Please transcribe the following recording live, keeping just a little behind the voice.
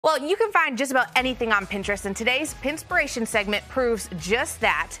Well, you can find just about anything on Pinterest, and today's Pinspiration segment proves just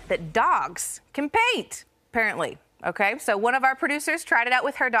that dogs can paint, apparently. Okay, so one of our producers tried it out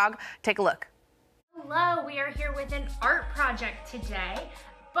with her dog. Take a look. Hello, we are here with an art project today,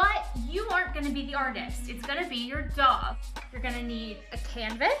 but you aren't going to be the artist. It's going to be your dog. You're going to need a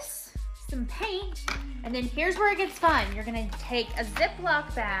canvas, some paint, and then here's where it gets fun. You're going to take a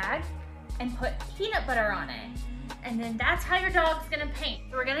Ziploc bag and put peanut butter on it. And then that's how your dog's gonna paint.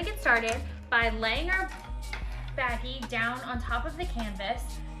 So we're gonna get started by laying our baggie down on top of the canvas,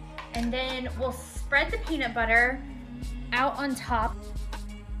 and then we'll spread the peanut butter out on top.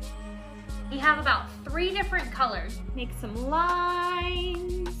 We have about 3 different colors. Make some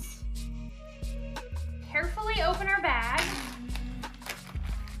lines. Carefully open our bag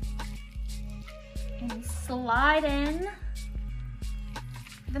and slide in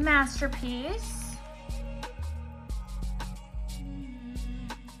the masterpiece.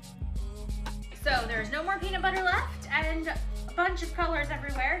 So there's no more peanut butter left and a bunch of colors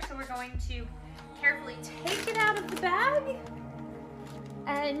everywhere. So we're going to carefully take it out of the bag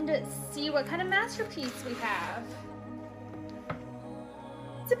and see what kind of masterpiece we have.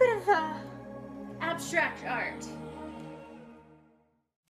 It's a bit of abstract art.